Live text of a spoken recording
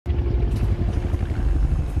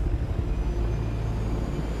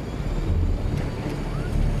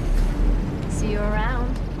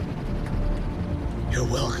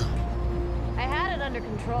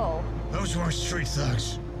patrol. Those weren't street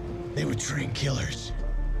thugs. They were trained killers.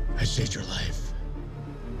 I saved your life.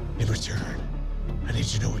 In return, I need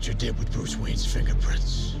to know what you did with Bruce Wayne's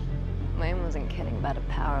fingerprints. Wayne wasn't kidding about a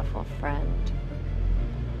powerful friend.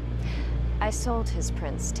 I sold his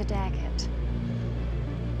prints to Daggett.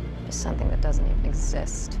 For something that doesn't even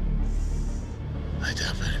exist. I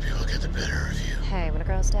doubt many people get the better of you. Hey, when a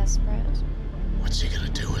girl's desperate, What's he gonna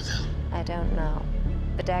do with them? I don't know.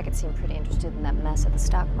 But Daggett seemed pretty interested in that mess at the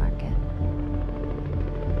stock market.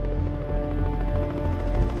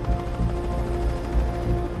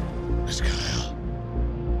 This guy